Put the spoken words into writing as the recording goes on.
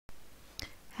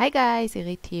Hi guys,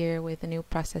 Irit here with a new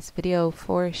process video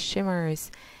for Shimmerz,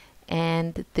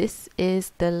 and this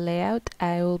is the layout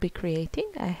I will be creating.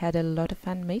 I had a lot of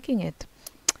fun making it.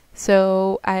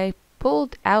 So I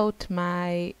pulled out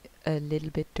my a little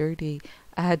bit dirty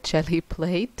jelly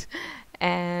plate,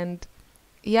 and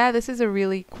yeah, this is a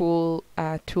really cool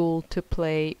tool to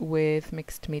play with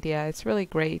mixed media. It's really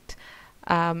great.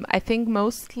 I think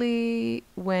mostly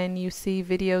when you see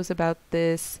videos about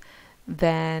this,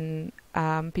 then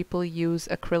people use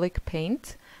acrylic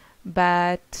paint,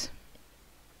 but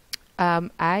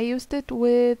I used it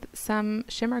with some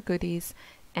shimmer goodies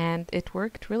and it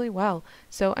worked really well.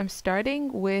 So I'm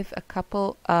starting with a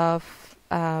couple of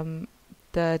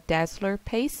the Dazzler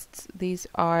pastes. These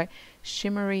are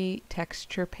shimmery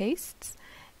texture pastes,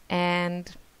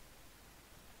 and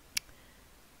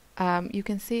you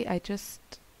can see I just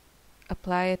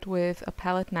apply it with a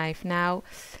palette knife. Now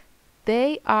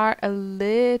they are a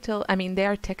little, they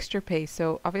are texture paste,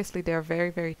 so obviously they're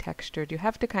very textured. You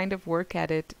have to kind of work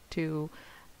at it to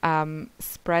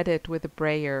spread it with a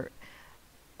brayer.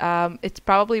 It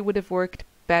probably would have worked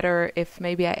better if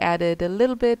maybe I added a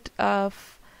little bit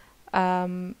of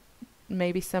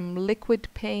maybe some liquid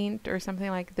paint or something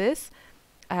like this,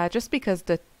 just because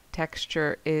the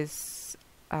texture is,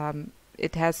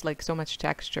 it has like so much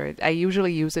texture. I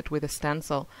usually use it with a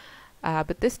stencil.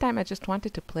 But this time I just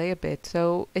wanted to play a bit,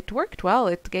 so it worked well.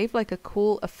 It gave like a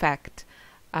cool effect,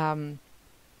 but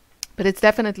it's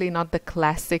definitely not the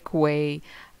classic way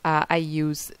I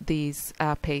use these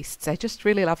pastes. I just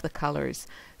really love the colors,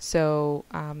 so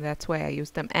that's why I use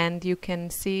them. And you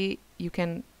can see, you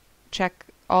can check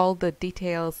all the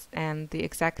details and the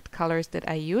exact colors that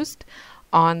I used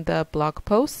on the blog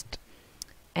post.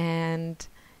 And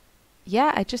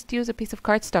yeah, I just use a piece of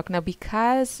cardstock. Now,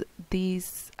 because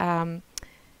these,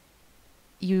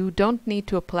 you don't need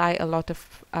to apply a lot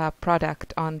of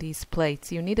product on these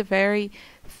plates. You need a very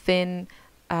thin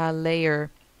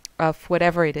layer of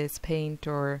whatever it is, paint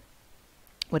or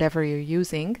whatever you're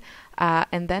using,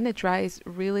 and then it dries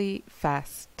really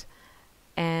fast.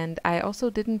 And I also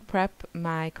didn't prep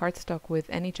my cardstock with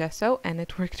any gesso, and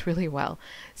it worked really well.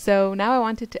 So now I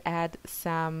wanted to add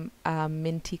some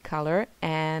minty color,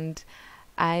 and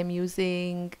I'm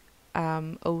using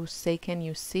Oh Say Can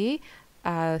You See.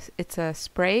 It's a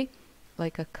spray,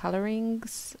 like a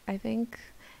colorings, I think.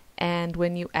 And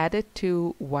when you add it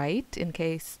to white, in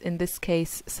this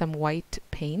case some white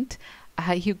paint,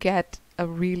 you get a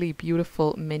really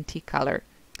beautiful minty color.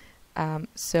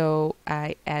 So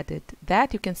I added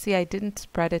that. You can see I didn't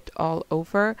spread it all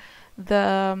over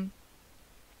the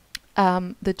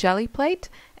jelly plate,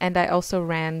 and I also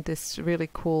ran this really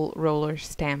cool roller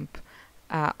stamp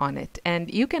on it.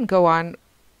 And you can go on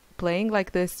playing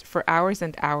like this for hours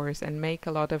and hours and make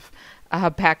a lot of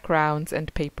backgrounds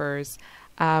and papers.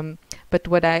 But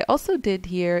what I also did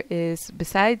here is,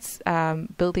 besides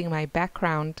building my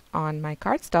background on my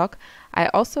cardstock, I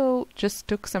also just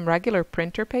took some regular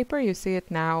printer paper. You see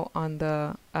it now on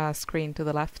the screen to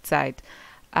the left side.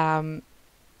 And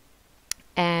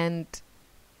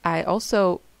I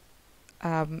also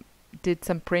did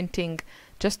some printing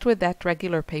just with that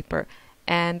regular paper.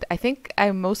 And I think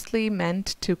I mostly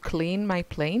meant to clean my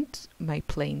plate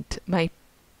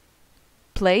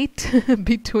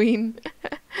between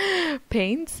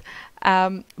paints,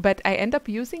 but I end up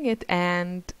using it,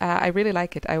 and I really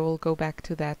like it. I will go back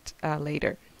to that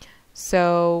later.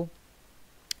 So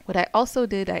what I also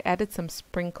did, I added some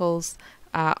sprinkles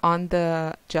on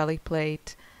the jelly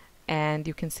plate, and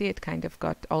you can see it kind of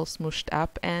got all smooshed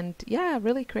up, and yeah,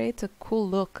 really creates a cool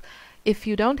look. If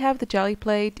you don't have the jelly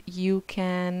plate, you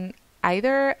can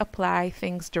either apply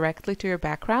things directly to your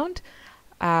background.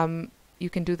 You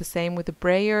can do the same with the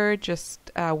brayer, just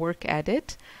work at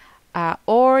it,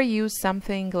 or use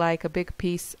something like a big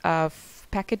piece of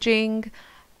packaging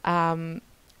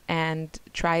and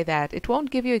try that. It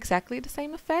won't give you exactly the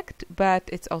same effect, but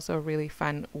it's also a really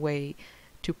fun way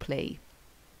to play.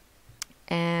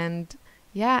 And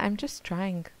yeah, I'm just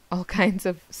trying all kinds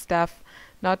of stuff,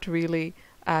 not really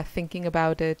thinking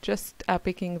about it, just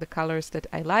picking the colors that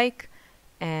I like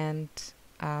and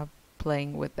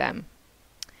playing with them.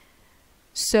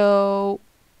 So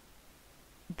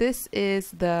this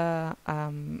is the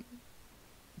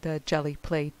jelly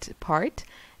plate part,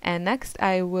 and next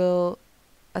I will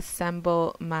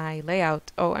assemble my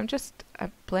layout. Oh, I'm just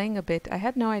playing a bit. I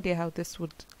had no idea how this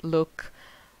would look.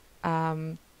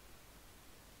 And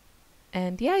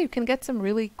yeah, you can get some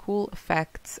really cool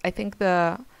effects. I think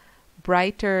the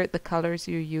brighter the colors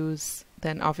you use,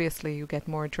 then obviously you get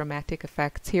more dramatic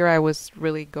effects. Here I was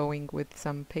really going with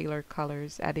some paler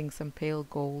colors, adding some pale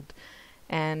gold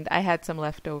and I had some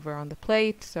left over on the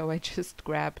plate, so I just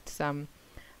grabbed some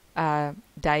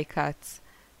die cuts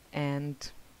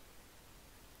and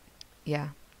yeah,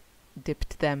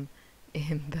 dipped them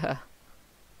in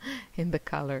the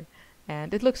color,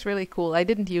 and it looks really cool. I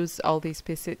didn't use all these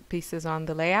pieces on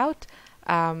the layout,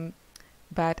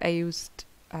 but I used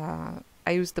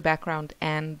the background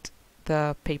and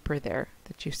the paper there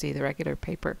that you see, the regular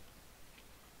paper.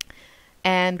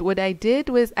 And what I did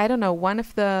was, I don't know, one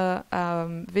of the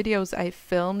videos I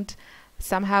filmed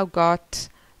somehow got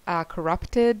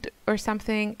corrupted or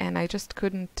something, and I just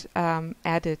couldn't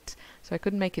add it, so I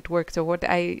couldn't make it work. So what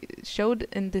I showed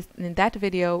in that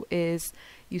video is,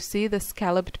 you see the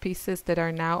scalloped pieces that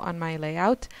are now on my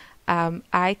layout.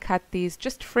 I cut these,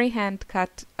 just freehand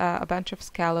cut a bunch of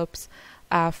scallops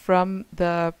from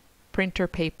the printer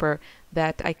paper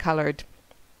that I colored,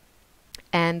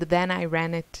 and then I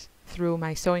ran it through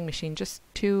my sewing machine, just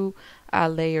 2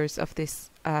 layers of this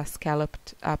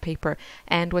scalloped paper.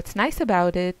 And what's nice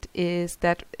about it is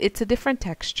that it's a different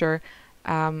texture,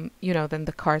 you know, than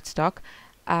the cardstock,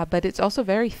 but it's also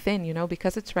very thin, you know,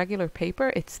 because it's regular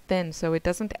paper, it's thin, so it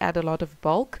doesn't add a lot of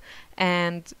bulk,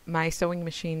 and my sewing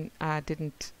machine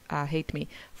didn't hate me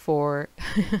for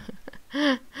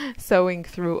sewing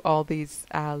through all these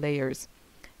layers.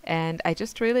 And I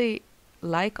just really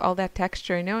like all that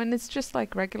texture, you know, and it's just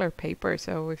like regular paper,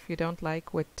 so if you don't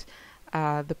like what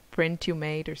the print you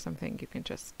made or something, you can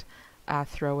just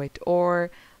throw it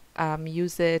or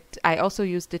use it. I also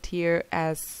used it here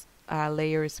as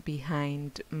layers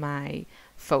behind my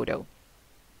photo.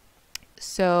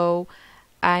 So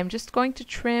I'm just going to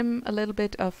trim a little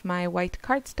bit of my white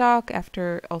cardstock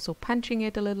after also punching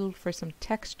it a little for some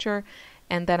texture,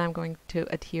 and then I'm going to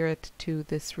adhere it to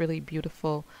this really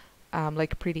beautiful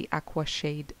like pretty aqua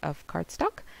shade of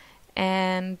cardstock.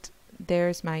 And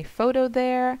there's my photo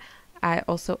there. I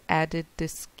also added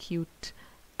this cute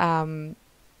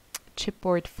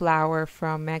chipboard flower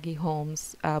from Maggie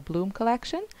Holmes' Bloom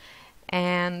collection,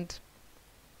 and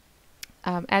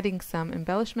adding some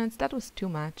embellishments. That was too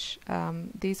much.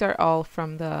 These are all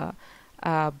from the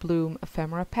Bloom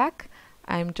ephemera pack.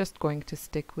 I'm just going to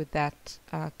stick with that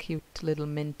cute little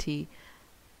minty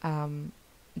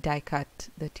die cut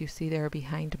that you see there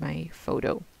behind my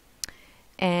photo.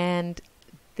 And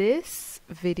this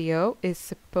video is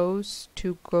supposed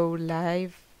to go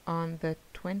live on the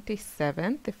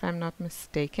 27th, if I'm not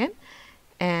mistaken.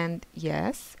 And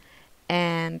yes,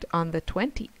 and on the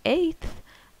 28th,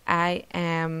 I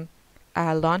am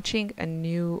launching a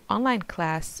new online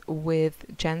class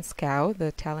with Jen Scow,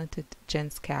 the talented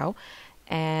Jen Scow.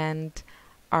 And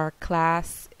our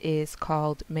class is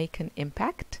called Make an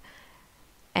Impact.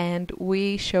 And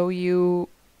we show you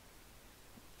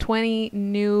 20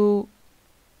 new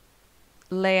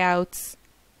layouts.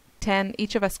 10,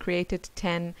 each of us created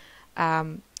 10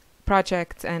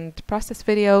 projects and process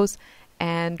videos,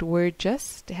 and we're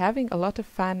just having a lot of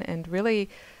fun and really,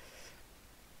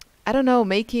 I don't know,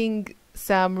 making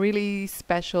some really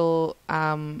special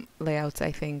layouts,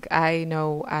 I think. I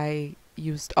know I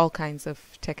used all kinds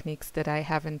of techniques that I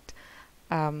haven't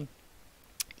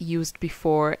used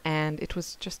before, and it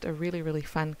was just a really, really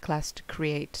fun class to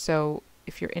create. So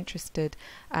if you're interested,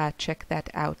 check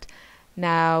that out.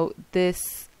 Now,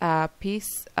 this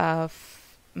piece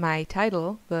of my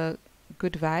title, the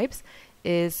Good Vibes,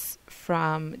 is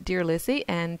from Dear Lizzie,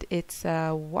 and it's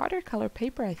a watercolor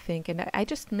paper, I think, and I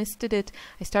just misted it.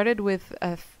 I started with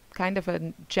a kind of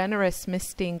a generous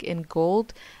misting in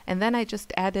gold, and then I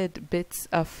just added bits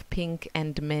of pink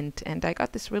and mint, and I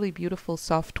got this really beautiful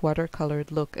soft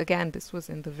watercolored look. Again, this was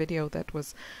in the video that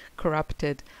was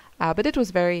corrupted, but it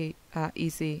was very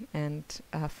easy and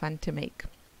fun to make.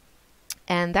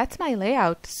 And that's my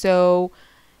layout. So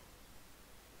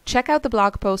check out the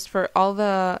blog post for all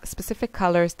the specific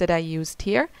colors that I used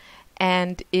here.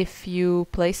 And if you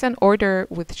place an order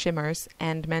with Shimmerz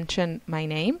and mention my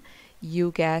name,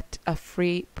 you get a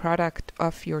free product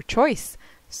of your choice.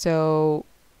 So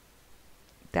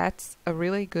that's a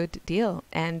really good deal.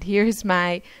 And here's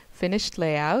my finished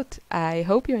layout. I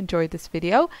hope you enjoyed this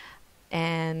video.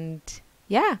 And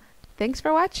yeah, thanks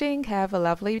for watching. Have a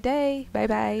lovely day. Bye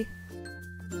bye.